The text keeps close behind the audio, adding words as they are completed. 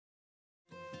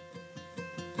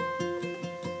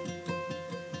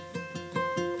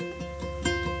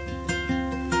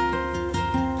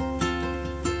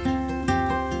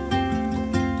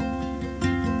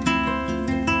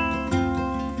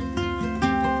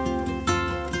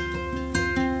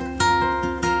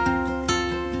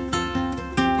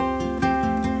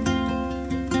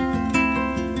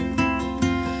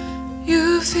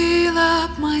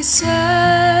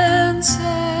senses,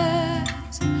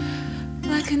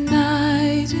 like a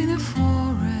night in a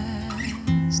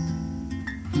forest,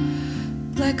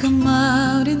 like a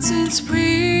mountain in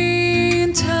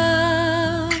springtime,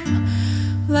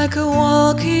 like a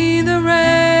walk in the rain,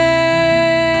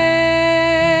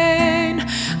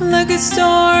 like a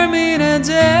storm in a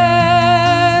desert,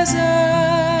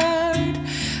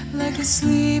 like a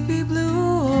sleepy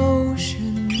blue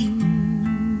ocean.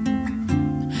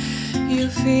 You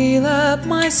fill up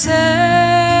my senses,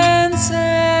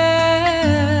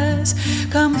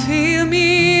 come feel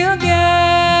me again.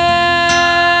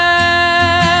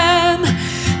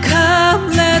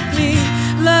 Come, let me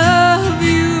love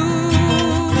you,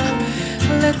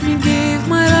 let me give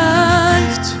my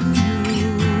life to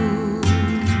you,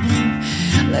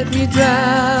 let me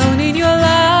drown